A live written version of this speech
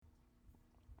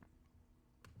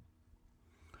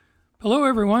Hello,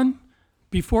 everyone.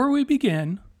 Before we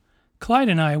begin, Clyde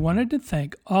and I wanted to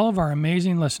thank all of our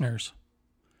amazing listeners.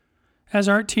 As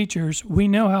art teachers, we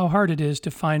know how hard it is to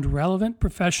find relevant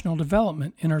professional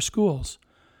development in our schools.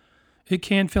 It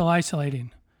can feel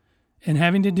isolating, and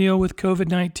having to deal with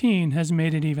COVID-19 has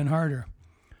made it even harder.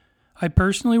 I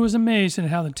personally was amazed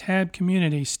at how the TAB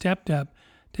community stepped up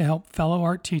to help fellow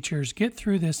art teachers get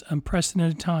through this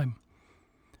unprecedented time.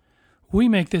 We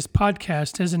make this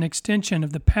podcast as an extension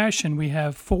of the passion we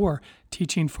have for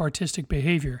teaching for artistic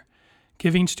behavior,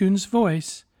 giving students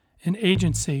voice and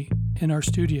agency in our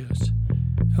studios.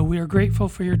 We are grateful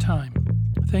for your time.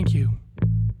 Thank you.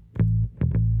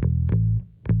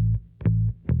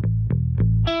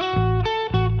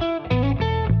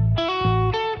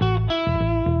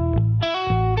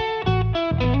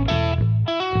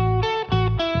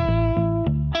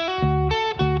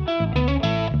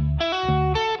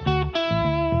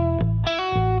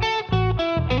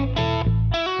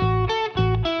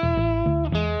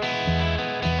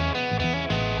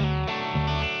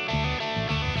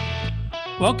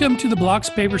 Welcome to the Blocks,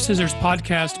 Paper, Scissors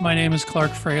podcast. My name is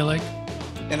Clark Freilich.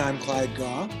 And I'm Clyde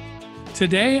Gaw.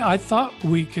 Today, I thought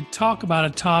we could talk about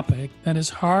a topic that is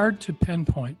hard to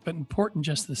pinpoint, but important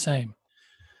just the same.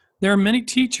 There are many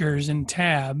teachers in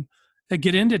TAB that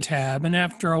get into TAB and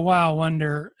after a while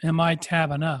wonder, am I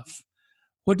TAB enough?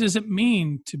 What does it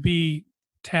mean to be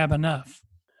TAB enough?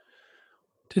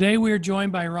 Today, we are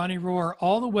joined by Ronnie Rohr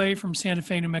all the way from Santa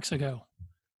Fe, New Mexico.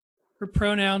 Her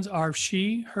pronouns are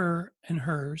she, her, and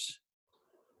hers.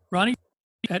 Ronnie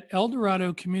at El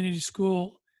Dorado Community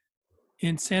School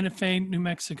in Santa Fe, New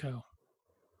Mexico.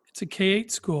 It's a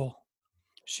K-8 school.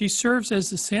 She serves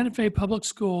as the Santa Fe Public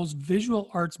Schools Visual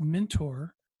Arts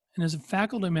Mentor and is a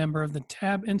faculty member of the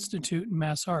TAB Institute in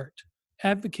Mass Art,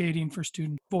 advocating for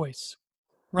student voice.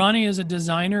 Ronnie is a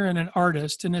designer and an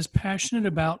artist and is passionate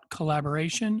about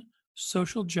collaboration,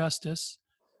 social justice,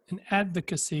 and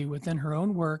advocacy within her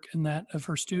own work and that of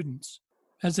her students.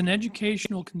 As an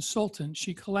educational consultant,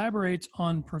 she collaborates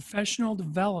on professional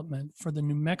development for the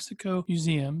New Mexico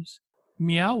museums,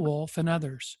 Meow Wolf, and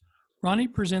others. Ronnie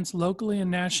presents locally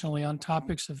and nationally on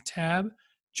topics of TAB,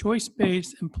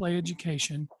 choice-based and play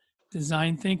education,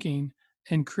 design thinking,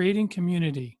 and creating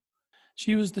community.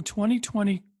 She was the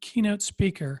 2020 keynote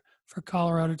speaker for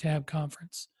Colorado TAB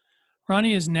Conference.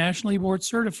 Ronnie is nationally board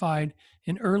certified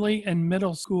in early and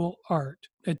middle school art,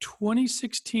 a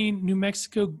 2016 New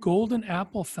Mexico Golden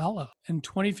Apple Fellow, and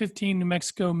 2015 New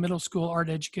Mexico Middle School Art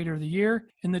Educator of the Year,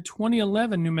 and the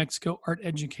 2011 New Mexico Art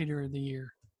Educator of the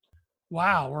Year.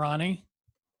 Wow, Ronnie.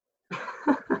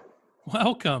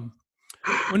 Welcome.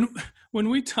 When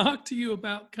we talked to you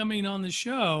about coming on the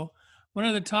show, one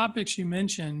of the topics you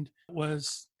mentioned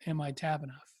was, am I TAB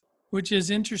enough? Which is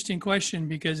an interesting question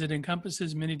because it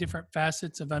encompasses many different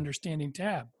facets of understanding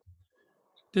TAB.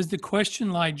 Does the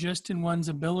question lie just in one's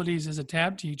abilities as a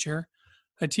TAB teacher,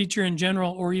 a teacher in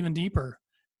general, or even deeper?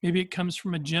 Maybe it comes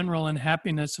from a general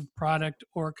unhappiness of product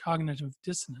or cognitive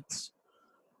dissonance.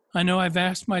 I know I've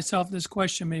asked myself this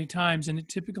question many times, and it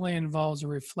typically involves a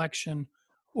reflection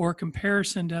or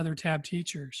comparison to other TAB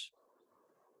teachers.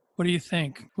 What do you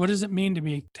think? What does it mean to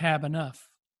be TAB enough?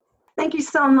 Thank you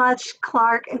so much,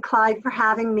 Clark and Clyde, for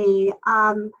having me.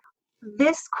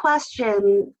 This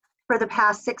question for the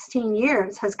past 16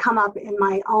 years has come up in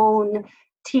my own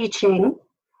teaching,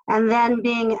 and then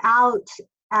being out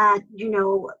at,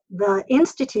 the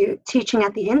Institute, teaching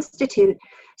at the Institute,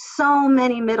 so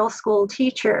many middle school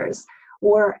teachers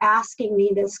were asking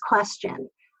me this question.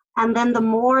 And then the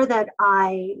more that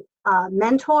I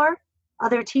mentor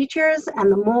other teachers,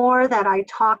 and the more that I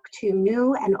talk to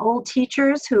new and old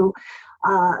teachers who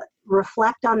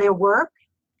reflect on their work,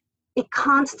 it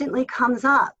constantly comes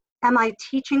up. Am I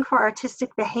teaching for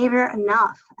artistic behavior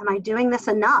enough? Am I doing this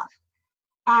enough?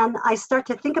 And I start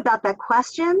to think about that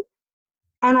question,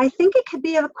 and I think it could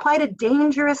be quite a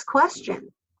dangerous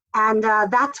question. And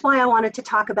that's why I wanted to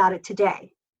talk about it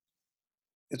today.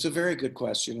 It's a very good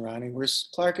question, Ronnie.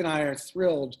 Clark and I are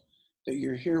thrilled that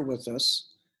you're here with us.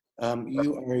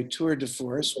 You are a tour de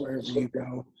force wherever you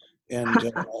go,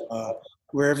 and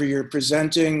wherever you're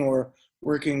presenting or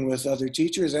working with other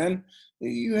teachers, and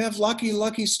you have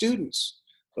lucky students.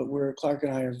 But Clark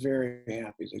and I are very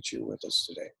happy that you're with us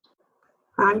today.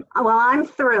 I'm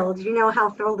thrilled. You know how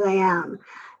thrilled I am.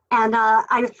 And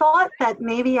I thought that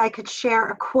maybe I could share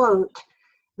a quote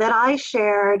that I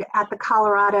shared at the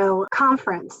Colorado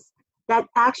conference that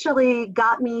actually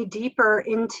got me deeper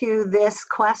into this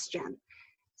question.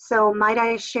 So might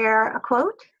I share a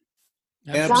quote?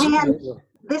 Absolutely.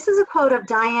 This is a quote of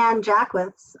Diane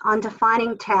Jackwitz on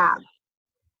defining TAB.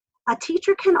 A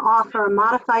teacher can offer a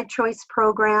modified choice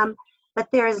program but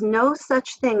there is no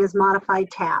such thing as modified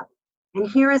TAB. And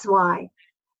here is why.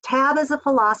 TAB is a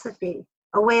philosophy,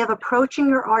 a way of approaching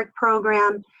your art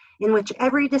program in which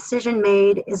every decision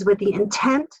made is with the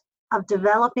intent of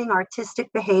developing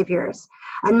artistic behaviors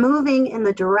and moving in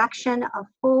the direction of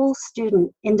full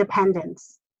student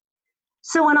independence.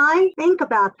 So when I think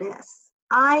about this,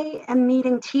 I am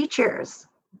meeting teachers,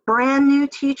 brand new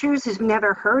teachers who've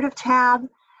never heard of TAB,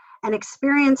 and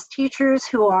experienced teachers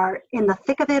who are in the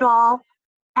thick of it all.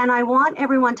 And I want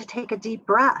everyone to take a deep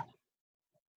breath.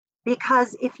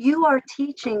 Because if you are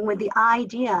teaching with the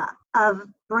idea of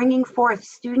bringing forth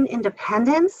student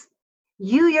independence,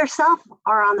 you yourself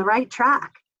are on the right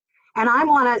track. And I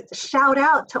want to shout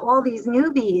out to all these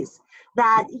newbies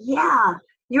that, yeah,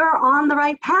 you're on the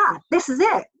right path. This is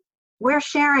it. We're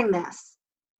sharing this.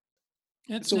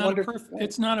 It's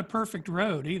not a perfect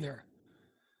road either.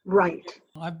 Right.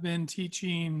 I've been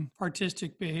teaching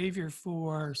artistic behavior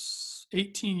for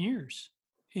 18 years,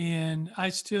 and I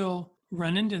still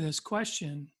run into this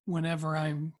question whenever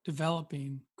I'm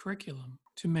developing curriculum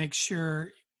to make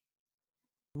sure.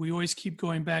 We always keep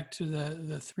going back to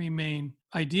the three main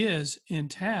ideas in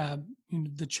TAB.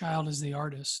 The child is the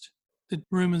artist, the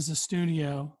room is the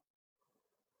studio,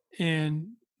 and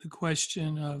the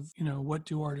question of, what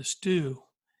do artists do,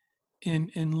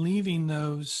 and leaving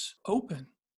those open.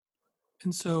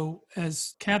 And so,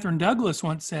 as Catherine Douglas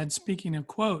once said, speaking of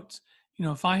quotes,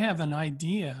 if I have an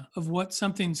idea of what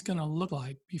something's going to look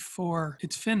like before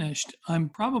it's finished, I'm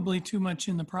probably too much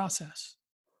in the process.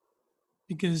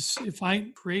 Because if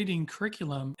I'm creating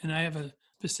curriculum and I have a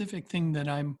specific thing that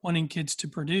I'm wanting kids to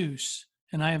produce,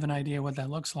 and I have an idea what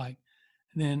that looks like,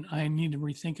 then I need to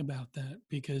rethink about that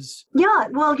because... Yeah,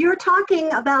 well, you're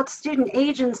talking about student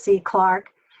agency, Clark.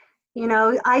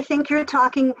 I think you're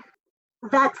talking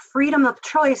that freedom of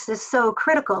choice is so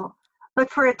critical. But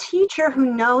for a teacher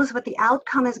who knows what the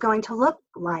outcome is going to look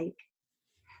like,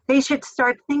 they should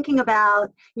start thinking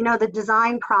about, the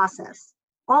design process.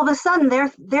 All of a sudden,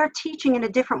 they're teaching in a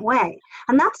different way.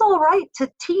 And that's all right to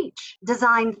teach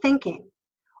design thinking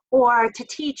or to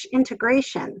teach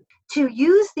integration. To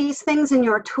use these things in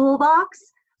your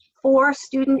toolbox for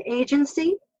student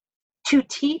agency, to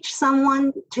teach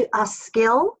someone a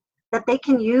skill that they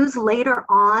can use later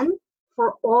on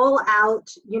for all out,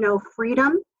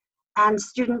 freedom and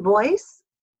student voice.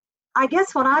 I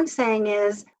guess what I'm saying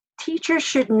is teachers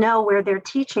should know where they're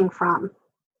teaching from.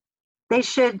 They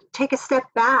should take a step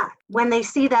back when they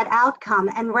see that outcome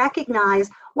and recognize,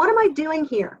 what am I doing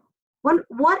here?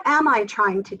 What am I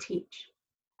trying to teach?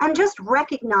 And just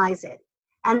recognize it.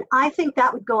 And I think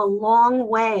that would go a long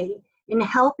way in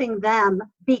helping them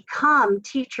become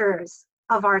teachers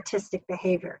of artistic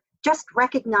behavior. Just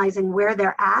recognizing where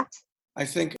they're at. I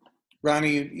think,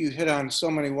 Ronnie, you hit on so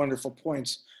many wonderful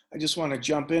points. I just want to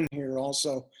jump in here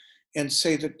also and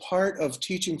say that part of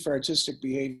teaching for artistic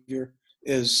behavior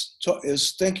is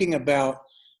thinking about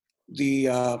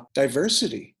the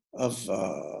diversity of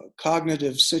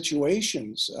cognitive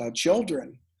situations,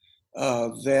 children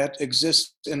that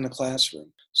exist in the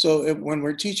classroom. So when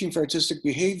we're teaching for artistic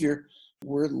behavior,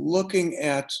 we're looking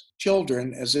at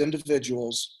children as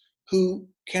individuals who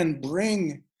can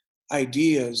bring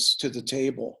ideas to the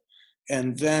table.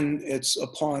 And then it's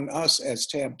upon us as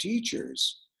TAB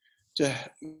teachers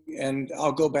and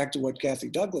I'll go back to what Kathy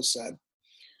Douglas said.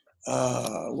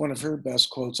 One of her best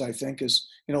quotes, I think, is,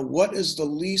 what is the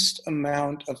least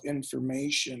amount of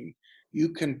information you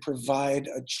can provide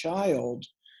a child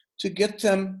to get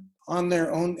them on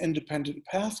their own independent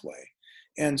pathway?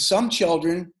 And some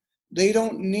children, they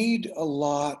don't need a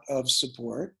lot of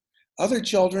support. Other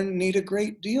children need a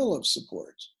great deal of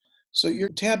support. So your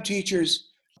TAB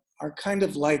teachers are kind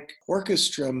of like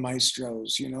orchestra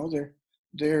maestros,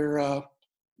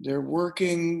 they're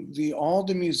working all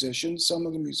the musicians. Some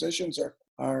of the musicians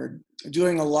are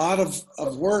doing a lot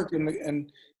of work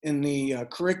in the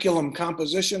curriculum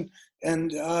composition,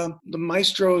 and the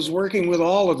maestro is working with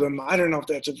all of them. I don't know if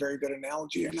that's a very good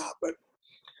analogy or not, but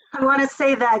I want to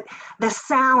say that the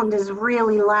sound is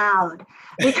really loud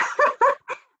because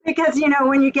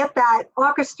when you get that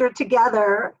orchestra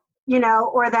together,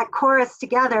 or that chorus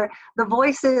together, the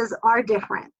voices are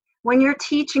different. When you're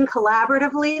teaching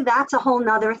collaboratively, that's a whole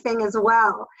nother thing as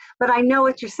well. But I know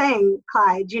what you're saying,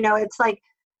 Clyde. It's like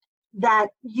that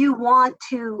you want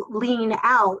to lean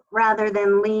out rather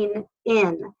than lean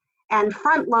in and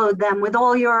front load them with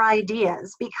all your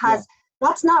ideas, because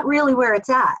that's not really where it's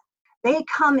at. They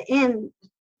come in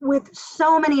with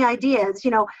so many ideas.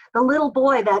 The little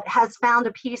boy that has found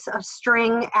a piece of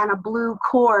string and a blue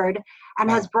cord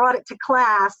and has brought it to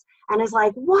class and is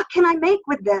like, what can I make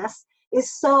with this?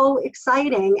 is so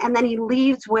exciting. And then he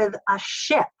leaves with a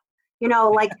ship,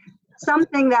 like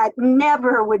something that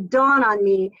never would dawn on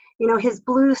me. His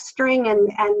blue string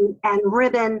and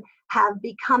ribbon have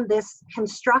become this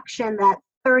construction that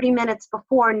 30 minutes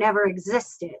before never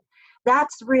existed.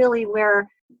 That's really where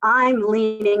I'm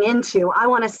leaning into. I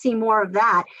want to see more of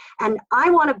that. And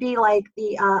I want to be like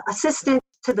the assistant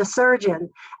to the surgeon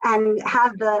and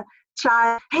have the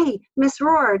child, hey, Miss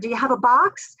Rohr, do you have a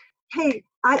box? Hey,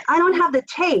 I don't have the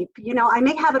tape. I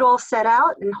may have it all set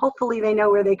out and hopefully they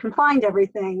know where they can find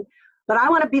everything. But I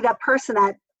want to be that person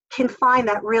that can find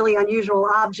that really unusual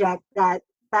object that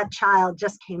that child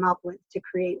just came up with to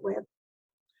create with.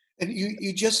 And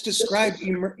you just described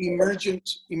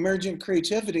emergent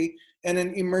creativity and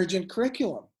an emergent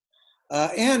curriculum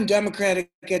and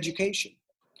democratic education.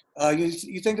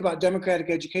 You think about democratic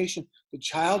education, the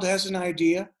child has an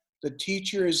idea, the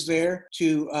teacher is there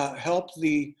to help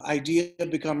the idea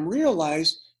become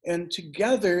realized, and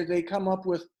together they come up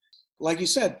with, like you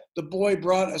said, the boy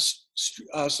brought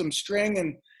some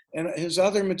string and his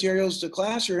other materials to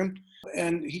classroom,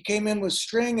 and he came in with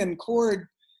string and cord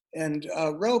and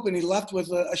rope, and he left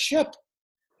with a ship.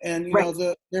 And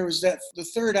there was the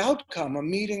third outcome, a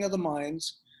meeting of the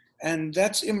minds, and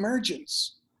that's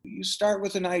emergence. You start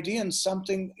with an idea and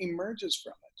something emerges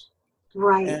from it.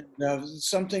 Right. And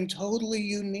something totally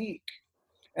unique,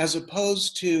 as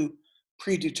opposed to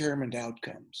predetermined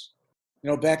outcomes.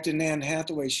 Back to Nan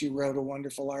Hathaway, she wrote a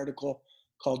wonderful article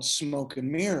called Smoke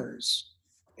and Mirrors.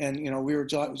 And, we were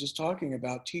just talking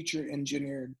about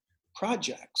teacher-engineered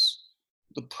projects.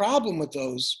 The problem with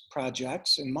those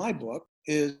projects, in my book,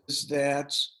 is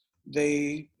that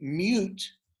they mute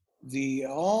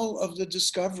all of the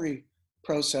discovery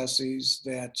processes,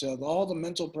 all the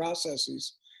mental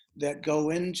processes that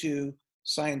go into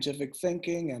scientific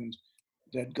thinking and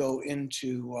that go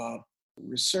into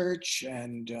research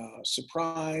and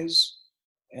surprise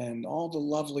and all the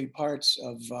lovely parts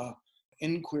of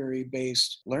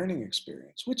inquiry-based learning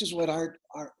experience, which is what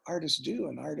artists do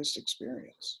and artists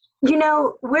experience.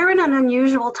 We're in an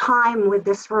unusual time with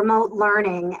this remote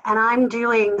learning, and I'm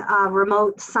doing a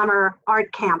remote summer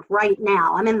art camp right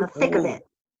now. I'm in the thick of it.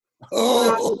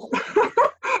 Oh.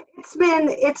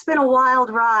 It's been a wild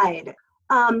ride.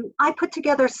 I put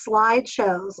together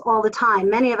slideshows all the time.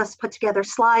 Many of us put together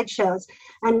slideshows,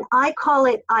 and I call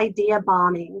it idea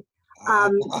bombing,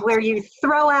 where you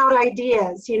throw out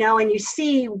ideas, and you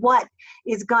see what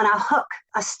is going to hook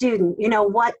a student,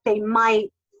 what they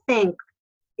might think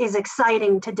is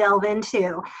exciting to delve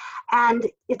into. And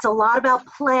it's a lot about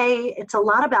play. It's a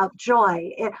lot about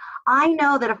joy. I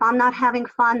know that if I'm not having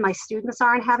fun, my students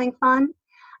aren't having fun.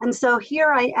 And so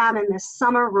here I am in this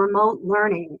summer remote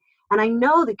learning. And I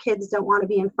know the kids don't want to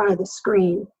be in front of the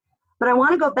screen. But I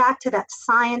want to go back to that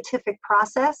scientific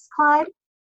process, Clyde,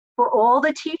 for all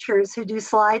the teachers who do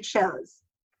slideshows.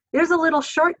 There's a little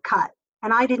shortcut,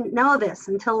 and I didn't know this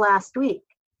until last week,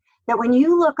 that when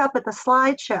you look up at the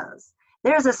slideshows,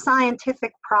 there's a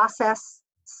scientific process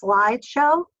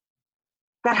slideshow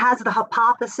that has the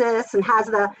hypothesis and has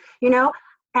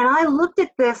and I looked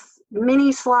at this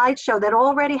mini slideshow that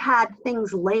already had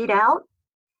things laid out,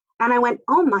 and I went,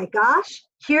 oh my gosh,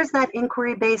 here's that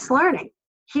inquiry-based learning.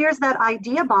 Here's that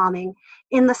idea bombing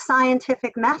in the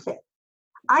scientific method.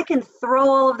 I can throw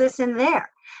all of this in there.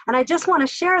 And I just want to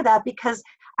share that because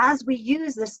as we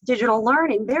use this digital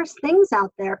learning, there's things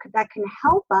out there that can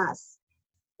help us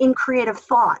in creative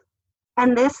thought.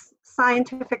 And this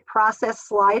scientific process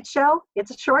slideshow,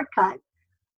 it's a shortcut.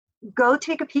 Go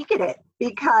take a peek at it,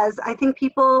 because I think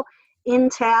people in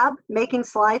TAB making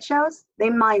slideshows,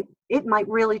 it might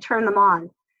really turn them on,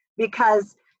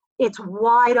 because it's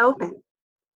wide open.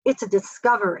 It's a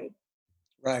discovery.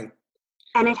 Right.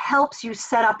 And it helps you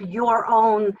set up your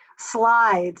own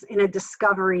slides in a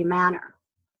discovery manner.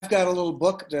 I've got a little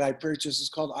book that I purchased. It's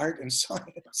called Art and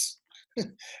Science.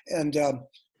 And a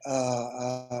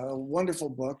wonderful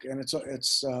book, and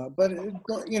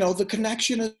the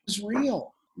connection is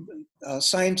real.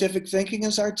 Scientific thinking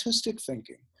is artistic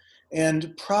thinking,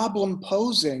 and problem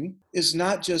posing is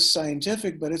not just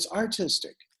scientific, but it's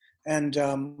artistic. And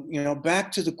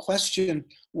back to the question,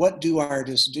 what do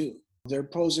artists do? They're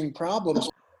posing problems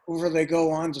before they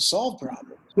go on to solve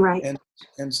problems. Right.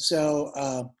 And so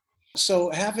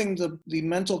having the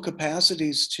mental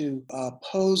capacities to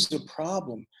pose a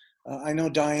problem. I know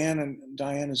Diane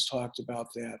has talked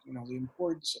about that, the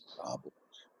importance of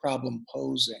problem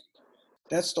posing.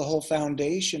 That's the whole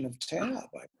foundation of TAB,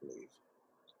 I believe.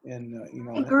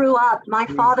 And, I grew up, my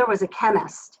father was a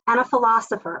chemist and a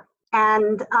philosopher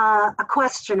and a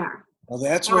questioner. Well,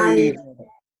 that's where you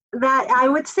That I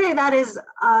would say that is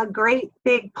a great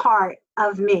big part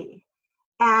of me.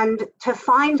 And to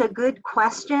find a good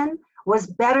question was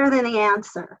better than the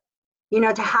answer.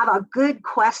 To have a good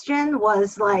question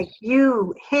was like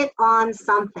you hit on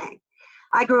something.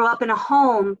 I grew up in a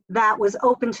home that was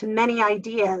open to many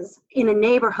ideas in a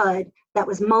neighborhood that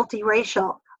was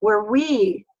multiracial, where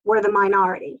we were the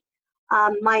minority.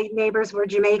 My neighbors were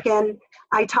Jamaican.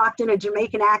 I talked in a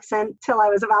Jamaican accent till I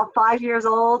was about 5 years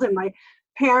old, and my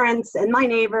parents and my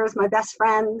neighbors, my best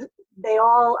friend,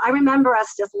 I remember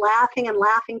us just laughing and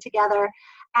laughing together.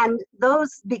 And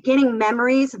those beginning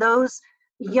memories, those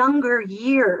younger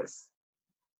years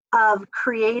of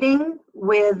creating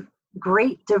with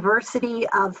great diversity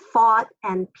of thought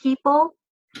and people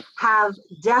have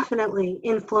definitely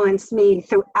influenced me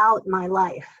throughout my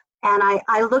life. And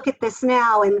I look at this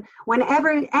now, and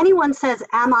whenever anyone says,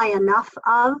 am I enough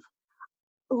of,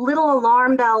 little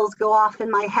alarm bells go off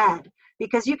in my head,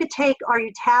 because you could take are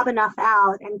you tab enough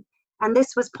out, and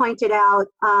this was pointed out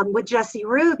with Jessie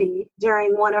Ruby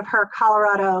during one of her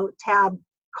Colorado tab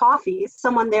coffees.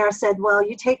 Someone there said, well,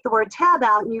 you take the word tab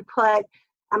out and you put,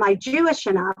 am I Jewish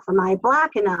enough? Am I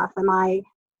Black enough? Am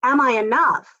I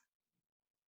enough?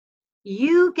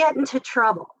 You get into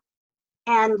trouble.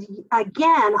 And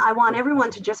again, I want everyone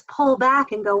to just pull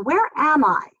back and go, where am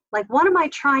I? Like, what am I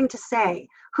trying to say?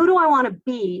 Who do I want to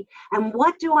be? And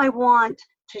what do I want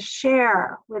to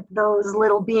share with those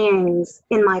little beings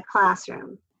in my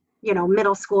classroom,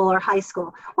 middle school or high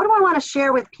school? What do I want to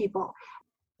share with people?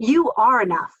 You are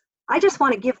enough. I just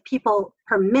want to give people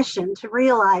permission to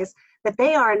realize that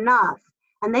they are enough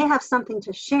and they have something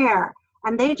to share,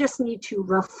 and they just need to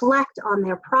reflect on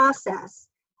their process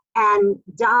and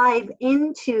dive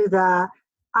into the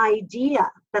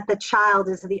idea that the child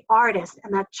is the artist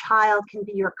and that child can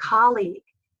be your colleague.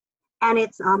 And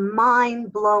it's a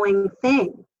mind-blowing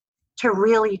thing to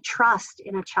really trust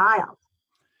in a child.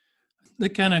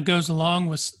 That kind of goes along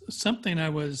with something I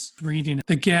was reading,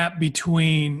 the gap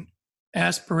between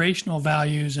aspirational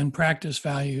values and practice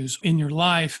values in your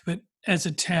life. But as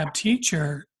a TAB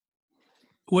teacher,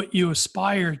 what you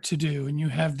aspire to do, and you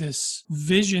have this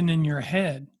vision in your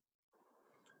head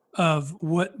of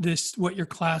what your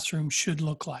classroom should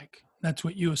look like. That's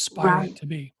what you aspire it to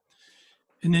be.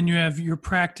 And then you have your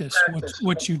practice,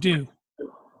 what you do.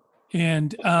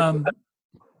 And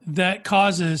that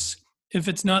causes, if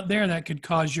it's not there, that could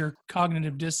cause your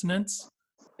cognitive dissonance.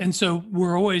 And so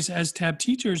we're always, as TAB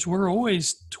teachers, we're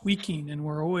always tweaking and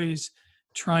we're always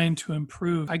trying to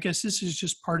improve. I guess this is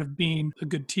just part of being a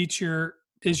good teacher,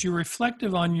 is you're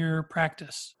reflective on your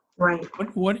practice. Right.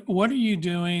 What are you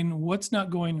doing? What's not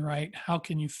going right? How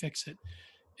can you fix it?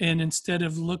 And instead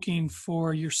of looking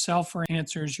for yourself for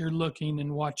answers, you're looking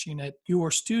and watching at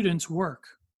your students' work.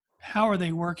 How are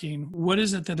they working? What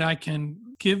is it that I can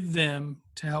give them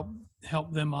to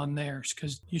help them on theirs?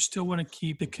 Because you still want to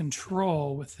keep the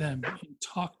control with them and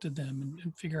talk to them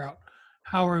and figure out,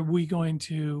 how are we going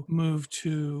to move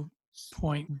to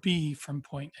point B from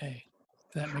point A?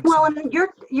 That makes sense. And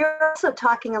you're also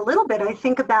talking a little bit, I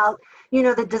think, about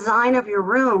the design of your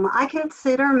room. I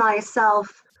consider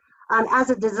myself as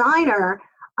a designer.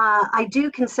 I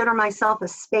do consider myself a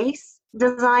space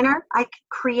designer. I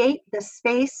create the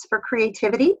space for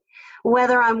creativity,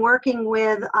 whether I'm working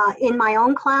with in my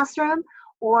own classroom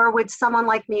or with someone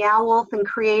like Meow Wolf and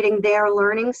creating their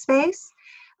learning space.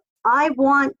 I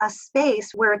want a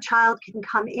space where a child can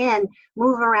come in,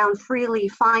 move around freely,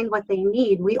 find what they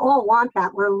need. We all want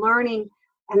that. We're learning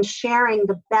and sharing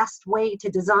the best way to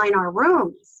design our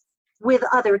rooms with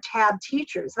other TAB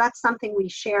teachers. That's something we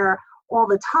share all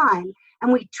the time.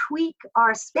 And we tweak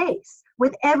our space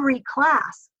with every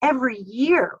class. Every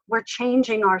year, we're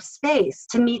changing our space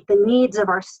to meet the needs of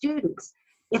our students.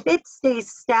 If it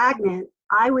stays stagnant,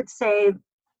 I would say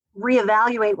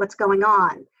reevaluate what's going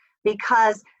on,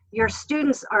 because your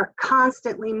students are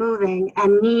constantly moving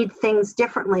and need things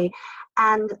differently.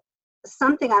 And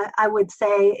something I would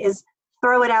say is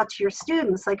throw it out to your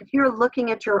students. Like, if you're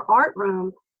looking at your art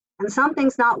room and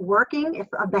something's not working, if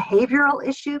a behavioral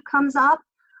issue comes up,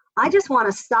 I just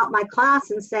want to stop my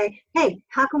class and say, hey,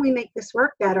 how can we make this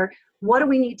work better? What do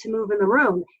we need to move in the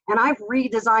room? And I've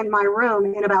redesigned my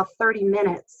room in about 30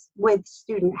 minutes with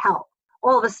student help.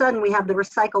 All of a sudden, we have the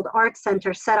Recycled Art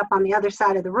Center set up on the other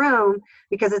side of the room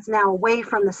because it's now away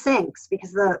from the sinks,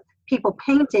 because the people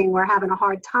painting were having a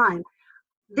hard time.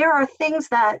 There are things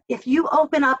that if you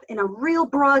open up in a real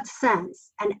broad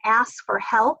sense and ask for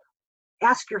help,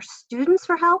 ask your students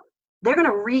for help, they're going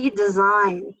to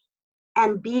redesign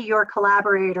and be your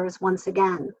collaborators once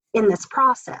again in this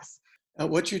process.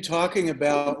 What you're talking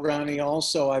about, Ronnie,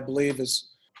 also, I believe, is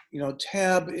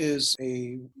TAB is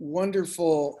a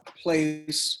wonderful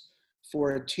place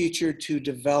for a teacher to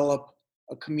develop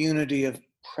a community of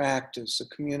practice,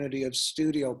 a community of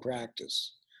studio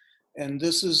practice. And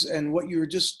what you were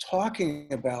just talking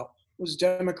about was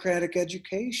democratic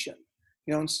education.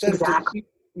 Exactly.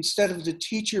 Instead of the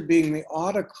teacher being the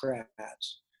autocrat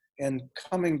and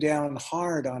coming down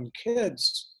hard on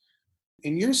kids,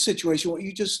 in your situation, what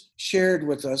you just shared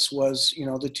with us was,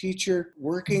 the teacher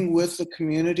working with the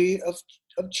community of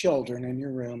children in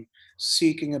your room,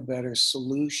 seeking a better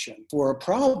solution for a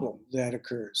problem that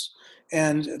occurs.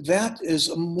 And that is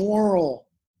a moral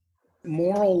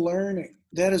learning.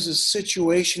 That is a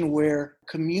situation where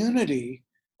community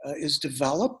is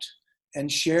developed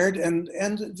and shared. And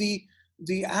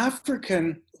the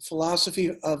African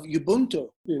philosophy of Ubuntu,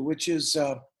 which is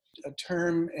a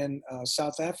term in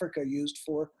South Africa used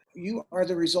for you are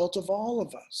the result of all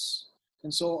of us.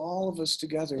 And so all of us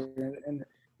together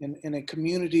in a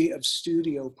community of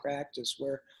studio practice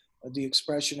where the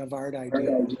expression of art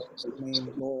ideas is the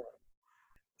main goal.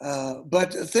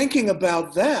 But thinking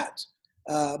about that,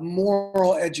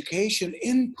 moral education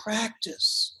in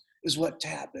practice is what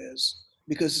TAB is,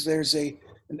 because there's an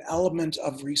element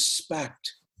of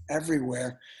respect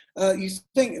everywhere. You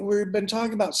think we've been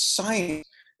talking about science,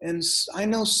 and I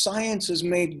know science has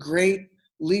made great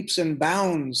leaps and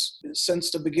bounds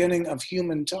since the beginning of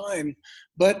human time,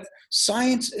 but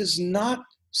science is not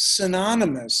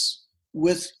synonymous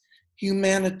with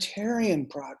humanitarian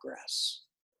progress.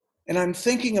 And I'm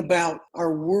thinking about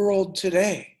our world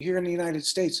today. Here in the United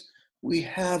States, we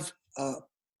have a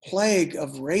plague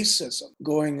of racism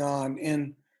going on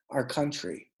in our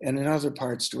country and in other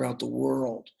parts throughout the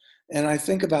world. And I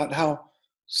think about how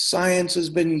science has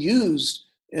been used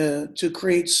to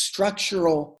create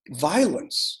structural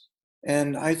violence.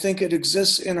 And I think it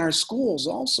exists in our schools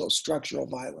also, structural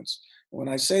violence. When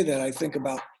I say that, I think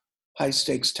about high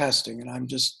stakes testing, and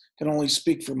can only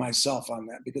speak for myself on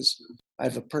that because I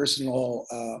have a personal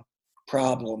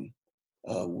problem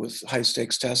with high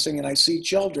stakes testing, and I see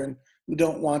children who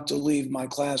don't want to leave my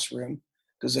classroom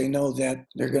because they know that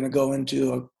they're going to go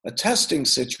into a testing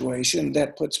situation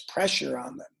that puts pressure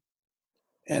on them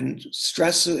and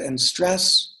stress.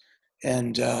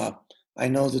 And I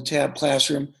know the TAB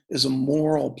classroom is a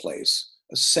moral place,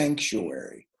 a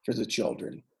sanctuary for the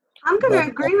children. I'm going to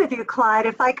agree with you, Clyde.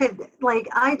 If I could,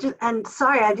 I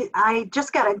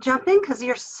just got to jump in because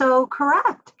you're so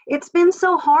correct. It's been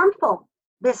so harmful,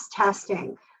 this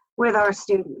testing with our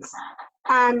students.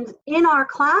 And in our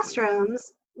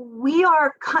classrooms, we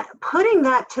are putting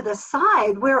that to the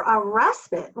side. We're a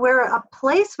respite. We're a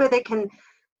place where they can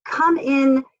come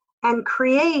in and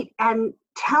create, and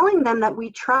telling them that we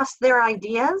trust their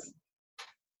ideas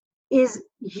is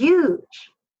huge.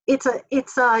 It's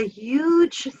a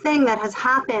huge thing that has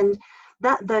happened,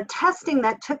 that the testing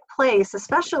that took place,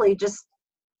 especially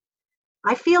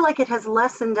I feel like it has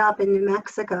lessened up in New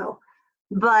Mexico,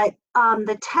 but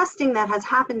the testing that has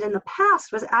happened in the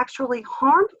past was actually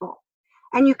harmful.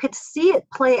 And you could see it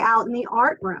play out in the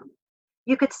art room.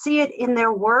 You could see it in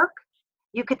their work.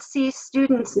 You could see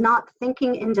students not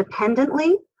thinking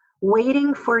independently,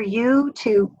 waiting for you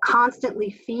to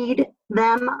constantly feed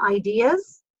them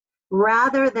ideas,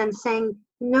 rather than saying,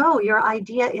 no, your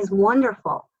idea is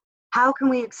wonderful. How can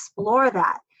we explore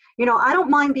that? I don't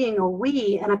mind being a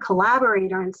we and a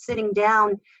collaborator and sitting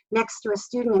down next to a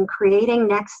student and creating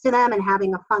next to them and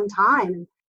having a fun time.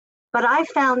 But I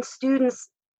found students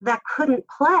that couldn't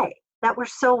play, that were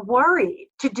so worried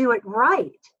to do it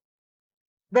right,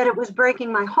 that it was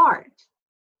breaking my heart.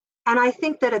 And I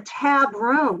think that a TAB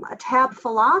room, a TAB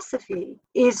philosophy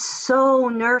is so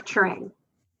nurturing.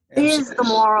 It's the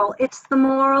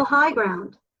moral high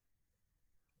ground.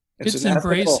 It's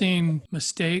embracing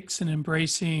mistakes and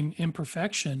embracing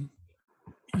imperfection,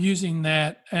 using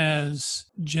that as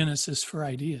genesis for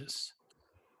ideas.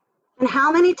 And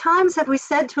how many times have we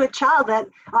said to a child that,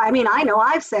 I know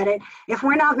I've said it, if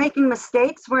we're not making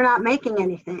mistakes, we're not making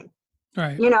anything.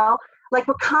 Right.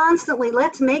 We're constantly,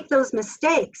 let's make those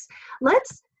mistakes.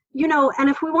 And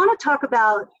if we want to talk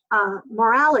about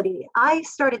morality, I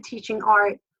started teaching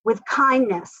art with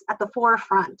kindness at the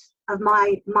forefront of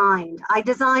my mind. I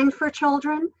designed for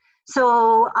children,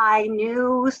 so I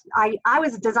knew I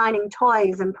was designing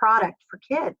toys and product for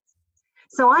kids.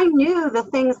 So I knew the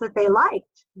things that they liked.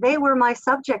 They were my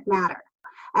subject matter.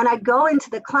 And I'd go into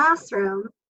the classroom,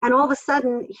 and all of a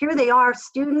sudden, here they are,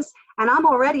 students, and I'm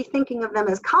already thinking of them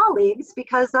as colleagues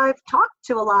because I've talked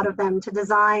to a lot of them to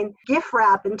design gift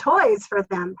wrap and toys for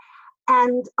them.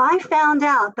 And I found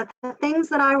out that the things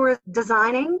that I was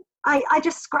designing I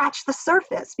just scratched the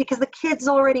surface because the kids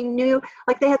already knew,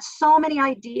 like they had so many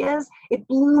ideas. It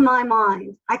blew my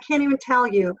mind. I can't even tell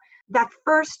you. That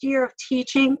first year of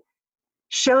teaching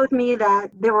showed me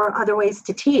that there were other ways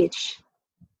to teach.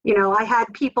 You know, I had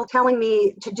people telling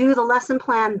me to do the lesson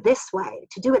plan this way,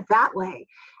 to do it that way.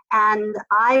 And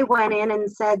I went in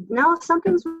and said, no,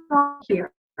 something's wrong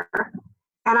here.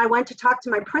 And I went to talk to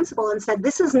my principal and said,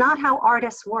 this is not how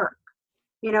artists work.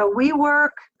 You know, we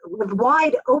work with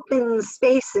wide open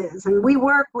spaces, and we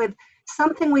work with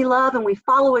something we love, and we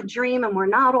follow a dream, and we're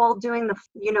not all doing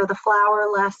the flower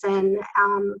lesson.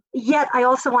 Yet I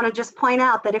also want to just point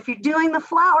out that if you're doing the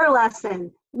flower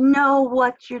lesson, know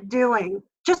what you're doing.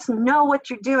 Just know what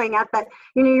you're doing at that.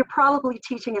 You know, you're probably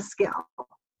teaching a skill,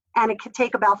 and it could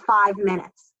take about 5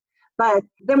 minutes. But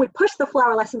then we push the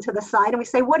flower lesson to the side and we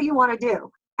say, what do you want to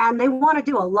do? And they want to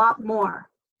do a lot more.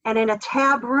 And in a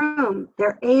tab room,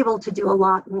 they're able to do a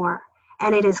lot more.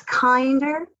 And it is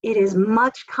kinder, it is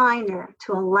much kinder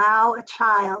to allow a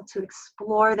child to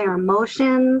explore their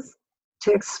emotions,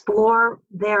 to explore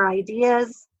their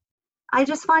ideas. I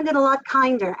just find it a lot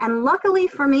kinder. And luckily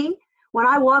for me, when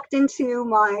I walked into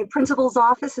my principal's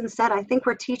office and said, I think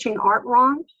we're teaching art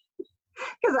wrong,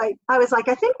 because I was like,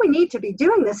 I think we need to be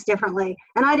doing this differently.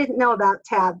 And I didn't know about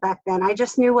tab back then. I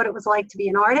just knew what it was like to be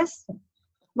an artist.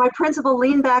 My principal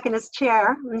leaned back in his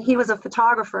chair, and he was a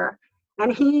photographer,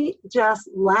 and he just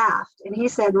laughed. And he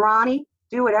said, Ronnie,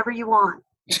 do whatever you want.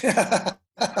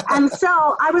 And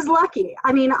so I was lucky.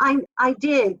 I mean, I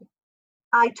did.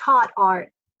 I taught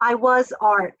art. I was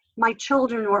art. My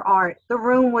children were art. The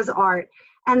room was art.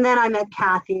 And then I met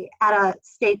Kathy at a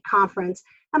state conference,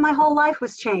 and my whole life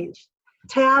was changed.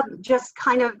 Tab just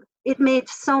kind of, it made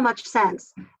so much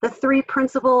sense. The 3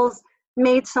 principles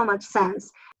made so much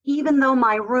sense. Even though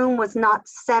my room was not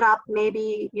set up,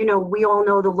 maybe, you know, we all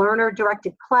know the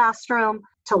learner-directed classroom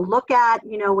to look at,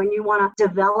 you know, when you want to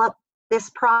develop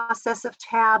this process of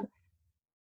tab.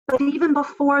 But even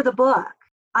before the book,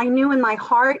 I knew in my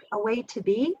heart a way to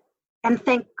be. And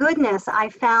thank goodness I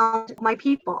found my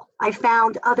people. I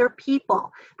found other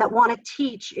people that want to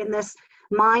teach in this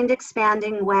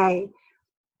mind-expanding way.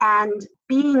 And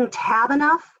being tab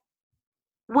enough,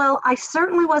 well, I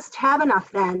certainly was tab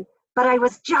enough then, but I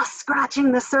was just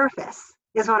scratching the surface,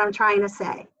 is what I'm trying to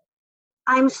say.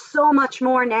 I'm so much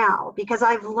more now because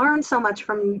I've learned so much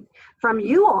from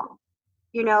you all.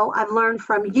 You know, I've learned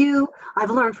from you.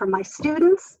 I've learned from my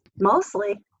students,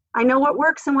 mostly. I know what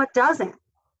works and what doesn't.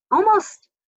 Almost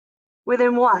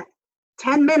within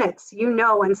 10 minutes, you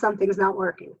know when something's not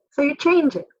working. So you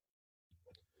change it.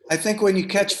 I think when you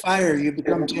catch fire, you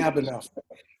become tab enough.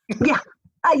 Yeah,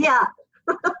 yeah.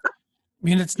 I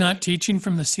mean, it's not teaching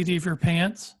from the seat of your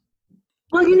pants?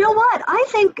 Well, you know what? I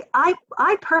think I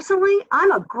personally,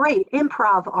 I'm a great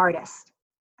improv artist.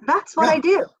 That's what I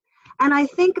do. And I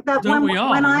think that Don't we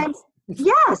all? when I'm,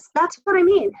 yes, that's what I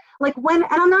mean. Like and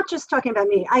I'm not just talking about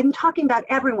me, I'm talking about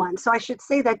everyone. So I should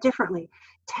say that differently.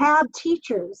 Tab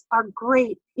teachers are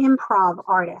great improv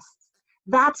artists.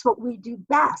 That's what we do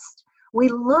best. We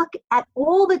look at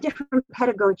all the different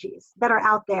pedagogies that are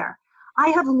out there. I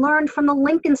have learned from the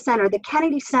Lincoln Center, the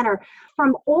Kennedy Center,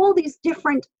 from all these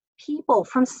different people,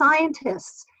 from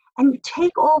scientists, and you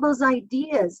take all those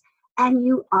ideas and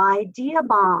you idea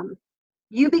bomb.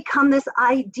 You become this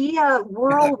idea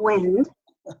whirlwind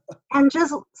and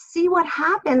just see what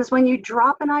happens when you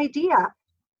drop an idea.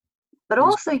 But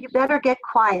also you better get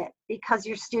quiet because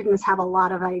your students have a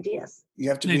lot of ideas. You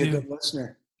have to be a good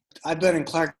listener. I've been in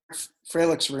Clark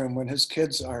Freilich's room when his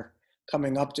kids are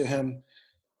coming up to him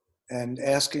and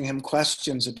asking him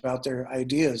questions about their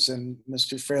ideas. And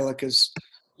Mr. Freilich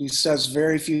he says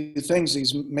very few things.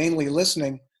 He's mainly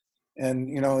listening. And,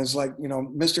 you know, is like, you know,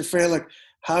 Mr. Freilich,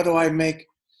 how do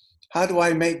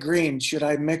I make green? Should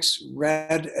I mix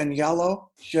red and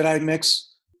yellow? Should I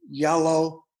mix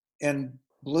yellow and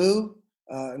blue?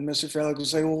 And Mr. Freilich will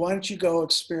say, well, why don't you go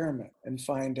experiment and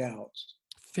find out?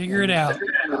 Figure it out.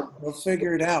 We'll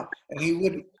figure it out. And he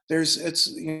would,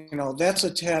 you know, that's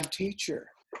a tab teacher.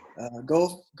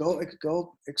 Go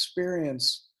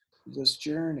experience this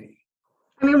journey.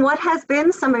 I mean, what has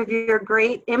been some of your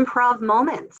great improv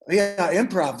moments? Yeah,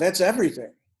 improv, that's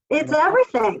everything. It's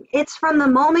everything. It's from the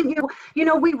moment you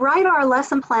know, we write our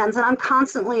lesson plans, and I'm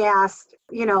constantly asked,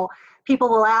 you know, people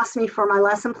will ask me for my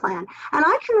lesson plan. And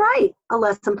I can write a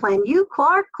lesson plan. You,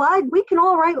 Clark, Clyde, we can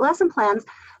all write lesson plans,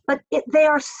 but they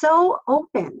are so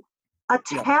open. A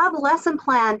tab lesson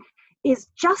plan is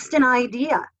just an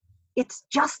idea. It's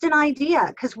just an idea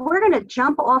because we're going to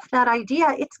jump off that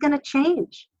idea. It's going to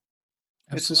change.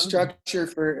 It's a structure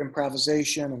for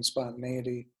improvisation and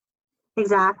spontaneity.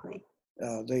 Exactly.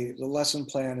 The lesson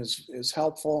plan is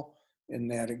helpful in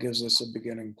that it gives us a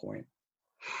beginning point.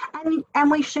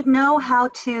 And we should know how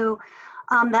to,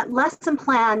 that lesson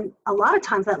plan, a lot of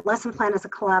times that lesson plan is a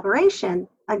collaboration,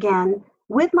 again,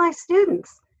 with my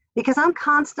students, because I'm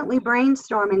constantly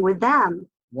brainstorming with them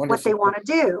Wonderful. what they want to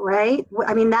do, right?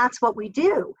 I mean, that's what we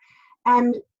do.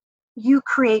 And you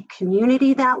create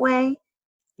community that way.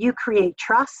 You create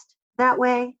trust that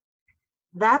way.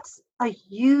 That's a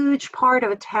huge part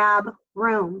of a TAB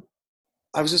room.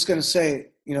 I was just going to say,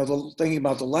 thinking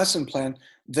about the lesson plan,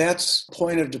 that's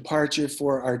point of departure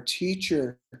for our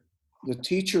teacher. The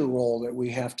teacher role that we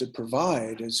have to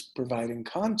provide is providing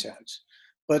content,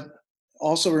 but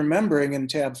also remembering in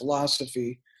TAB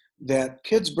philosophy that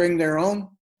kids bring their own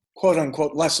quote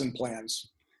unquote lesson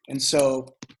plans. And so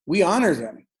we honor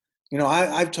them.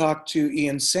 I've talked to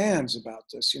Ian Sands about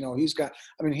this.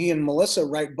 He and Melissa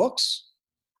write books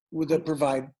that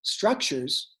provide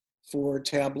structures for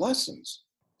TAB lessons,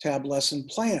 TAB lesson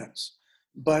plans.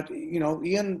 But,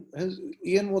 Ian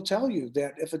will tell you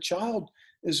that if a child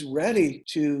is ready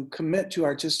to commit to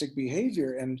artistic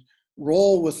behavior and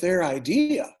roll with their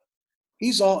idea,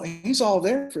 he's all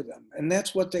there for them. And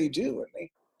that's what they do. And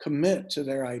they commit to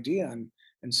their idea.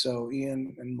 And so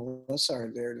Ian and Melissa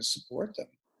are there to support them.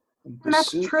 And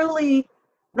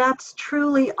that's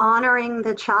truly honoring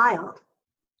the child.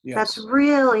 Yes. That's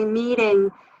really meeting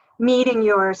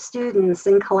your students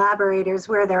and collaborators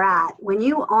where they're at. When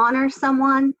you honor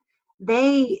someone,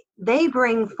 they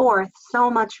bring forth so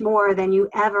much more than you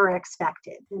ever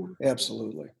expected.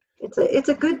 Absolutely. It's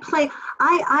a good place.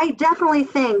 I definitely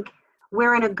think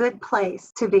we're in a good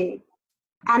place to be.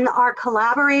 And our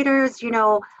collaborators,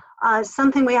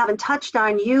 something we haven't touched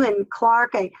on, you and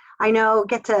Clark, I know,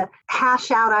 get to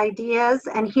hash out ideas.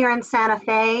 And here in Santa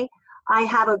Fe, I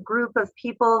have a group of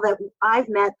people that I've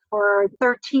met for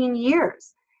 13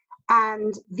 years.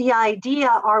 And the idea,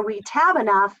 are we TAB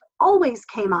enough, always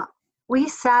came up. We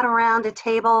sat around a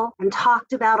table and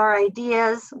talked about our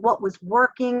ideas, what was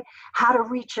working, how to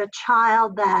reach a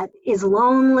child that is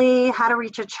lonely, how to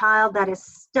reach a child that is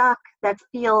stuck, that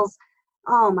feels,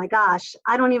 oh my gosh,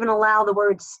 I don't even allow the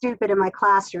word stupid in my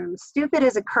classroom. Stupid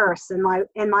is a curse in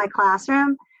my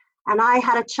classroom. And I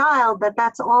had a child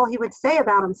that's all he would say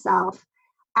about himself.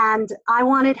 And I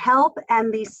wanted help,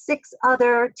 and these 6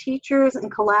 other teachers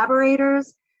and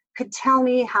collaborators could tell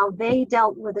me how they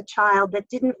dealt with a child that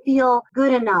didn't feel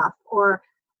good enough or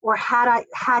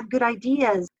had good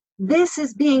ideas. This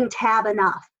is being TAB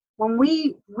enough. When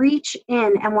we reach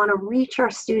in and want to reach our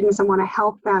students and want to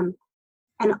help them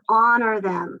and honor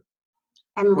them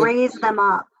and raise them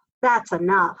up, that's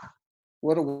enough.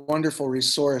 What a wonderful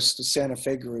resource the Santa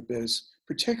Fe group is,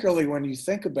 particularly when you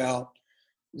think about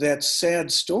that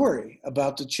sad story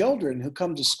about the children who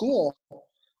come to school.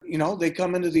 They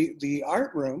come into the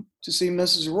art room to see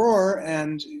Mrs. Rohr,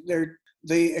 and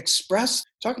they express,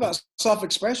 talk about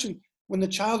self-expression. When the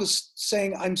child is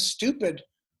saying, I'm stupid,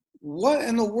 what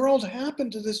in the world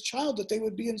happened to this child that they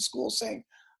would be in school saying,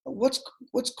 what's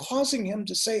causing him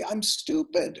to say, I'm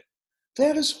stupid?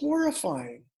 That is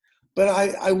horrifying. But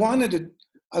I wanted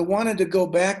to go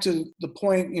back to the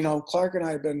point, Clark and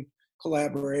I have been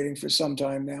collaborating for some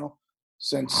time now.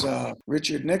 Since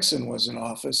Richard Nixon was in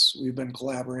office, we've been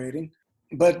collaborating.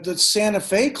 But the Santa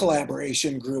Fe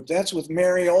collaboration group, that's with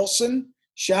Mary Olson.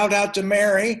 Shout out to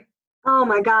Mary. Oh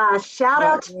my gosh, shout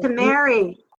out to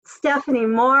Mary. Stephanie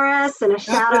Morris, and a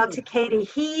shout out to Katie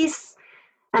Heese,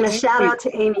 and a shout out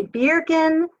to Amy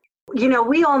Bierkin.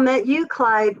 We all met you,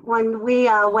 Clyde, when we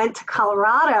went to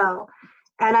Colorado.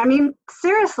 And I mean,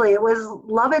 seriously, it was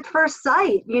love at first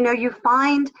sight. You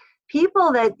find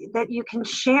people that you can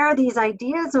share these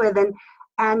ideas with,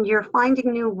 and you're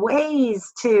finding new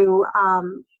ways to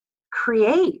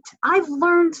create. I've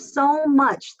learned so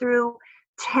much through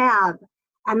TAB,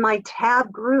 and my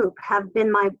TAB group have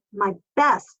been my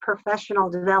best professional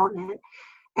development.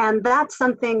 And that's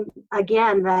something,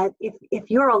 again, that if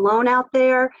you're alone out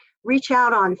there, reach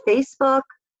out on Facebook,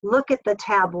 look at the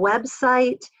TAB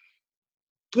website,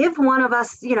 give one of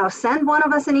us, send one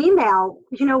of us an email.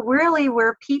 Really,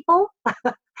 we're people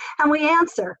and we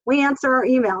answer our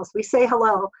emails. We say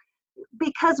hello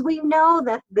because we know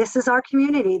that this is our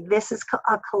community. This is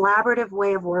a collaborative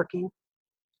way of working.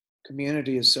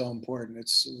 Community is so important.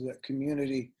 That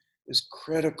community is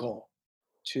critical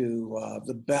to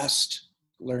the best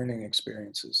learning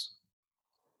experiences.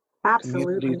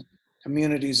 Absolutely.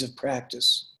 Communities of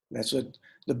practice. That's what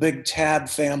the big TAB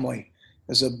family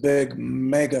is, a big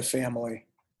mega family.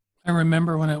 I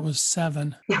remember when it was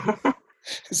 7.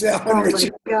 Is that when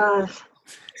Richard? My gosh.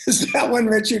 Is that when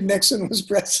Richard Nixon was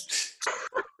president?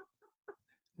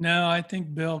 No, I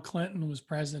think Bill Clinton was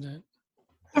president.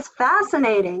 It's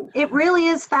fascinating. It really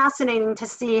is fascinating to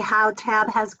see how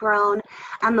TAB has grown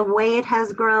and the way it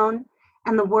has grown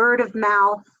and the word of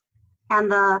mouth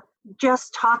and the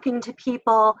just talking to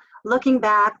people, looking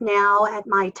back now at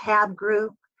my TAB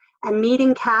group and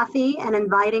meeting Kathy and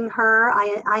inviting her.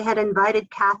 I had invited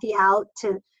Kathy out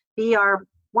to be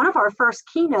one of our first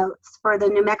keynotes for the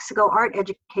New Mexico Art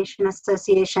Education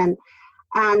Association.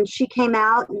 And she came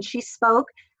out and she spoke.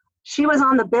 She was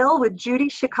on the bill with Judy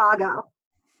Chicago.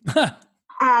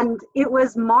 And it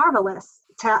was marvelous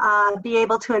to be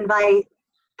able to invite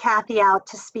Kathy out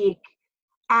to speak.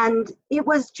 And it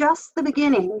was just the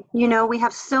beginning. You know, we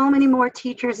have so many more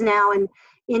teachers now in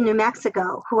New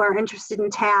Mexico who are interested in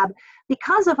TAB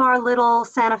because of our little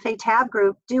Santa Fe TAB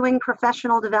group doing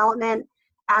professional development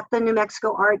at the New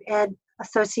Mexico Art Ed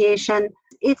Association.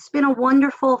 It's been a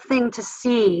wonderful thing to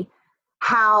see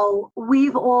how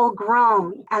we've all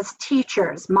grown as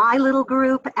teachers. My little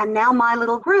group, and now my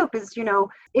little group is, you know,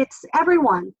 it's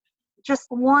everyone just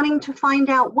wanting to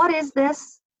find out, what is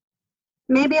this?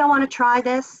 Maybe I want to try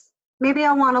this. Maybe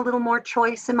I want a little more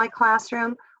choice in my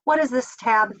classroom. What is this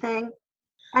TAB thing?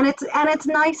 And it's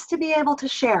nice to be able to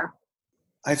share.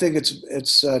 I think it's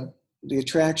the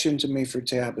attraction to me for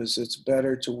TAB is it's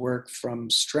better to work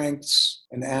from strengths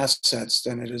and assets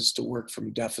than it is to work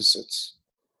from deficits.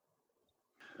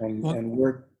 And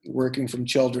working from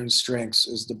children's strengths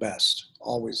is the best,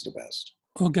 always the best.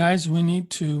 Well, guys, we need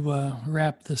to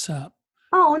wrap this up.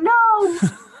 Oh, no.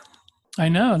 I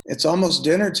know. It's almost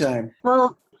dinner time.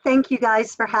 Well, thank you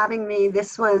guys for having me.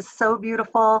 This was so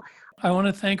beautiful. I want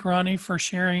to thank Ronnie for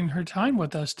sharing her time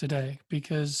with us today,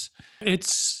 because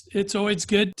it's always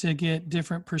good to get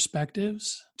different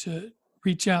perspectives, to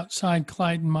reach outside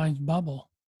Clyde and my bubble.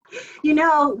 You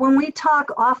know, when we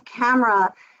talk off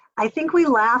camera, I think we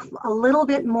laugh a little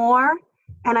bit more,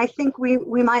 and I think we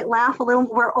might laugh a little.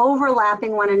 We're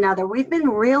overlapping one another. We've been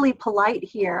really polite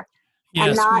here.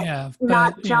 Yes, and we have.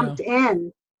 Not jumped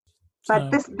in.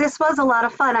 But this was a lot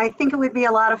of fun. I think it would be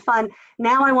a lot of fun.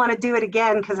 Now I want to do it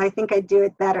again because I think I'd do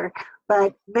it better.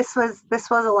 But this was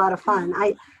a lot of fun.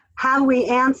 Have we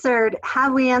answered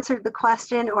the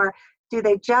question, or do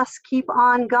they just keep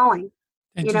on going?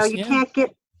 You know, you can't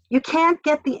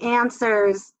get the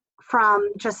answers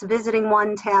from just visiting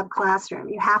one TAB classroom.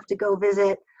 You have to go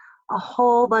visit a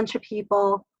whole bunch of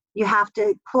people. You have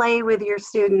to play with your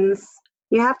students.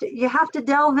 You have to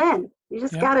delve in. You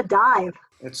just got to dive.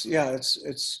 It's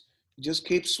just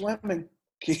keep swimming.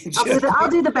 I'll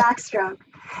do the backstroke.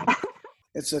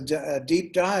 It's a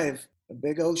deep dive, a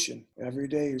big ocean. Every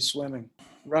day you're swimming.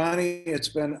 Ronnie, it's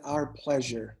been our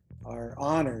pleasure, our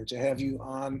honor to have you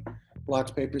on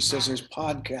Blocks, Paper, Scissors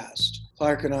podcast.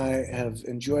 Clark and I have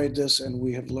enjoyed this, and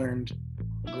we have learned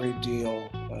a great deal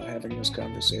having this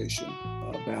conversation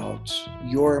about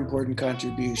your important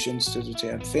contributions to the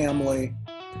TAB family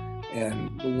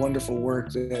and the wonderful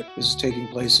work that is taking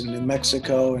place in New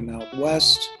Mexico and out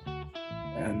west.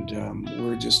 And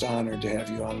we're just honored to have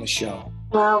you on the show.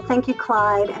 Well, thank you,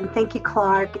 Clyde, and thank you,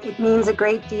 Clark. It means a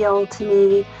great deal to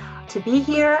me to be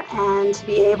here and to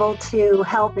be able to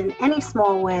help in any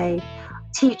small way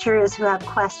teachers who have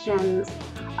questions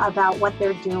about what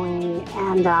they're doing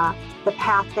and the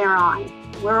path they're on.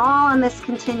 We're all on this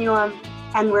continuum,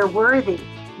 and we're worthy.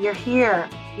 You're here.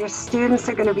 Your students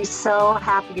are going to be so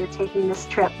happy you're taking this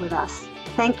trip with us.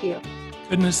 Thank you.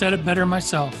 Couldn't have said it better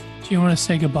myself. Do you want to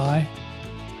say goodbye?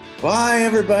 Bye,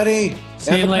 everybody.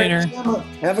 See you later.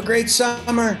 Have a great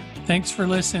summer. Thanks for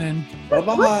listening.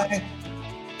 Bye-bye.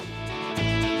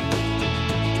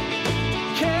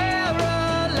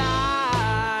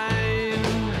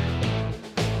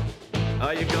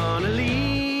 Are you gonna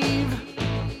leave?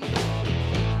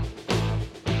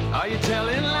 Are you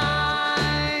telling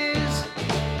lies?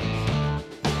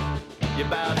 You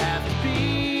about have to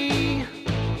be.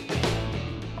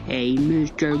 Hey,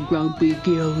 Mr. Grumpy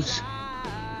Gills.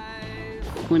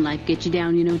 When life gets you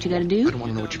down, you know what you gotta do? I don't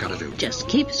want to know what you gotta do. Just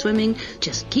keep swimming,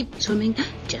 just keep swimming,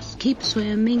 just keep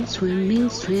swimming, swimming,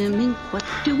 swimming. What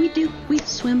do? We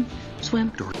swim,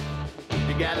 swim. You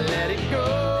gotta let it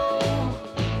go.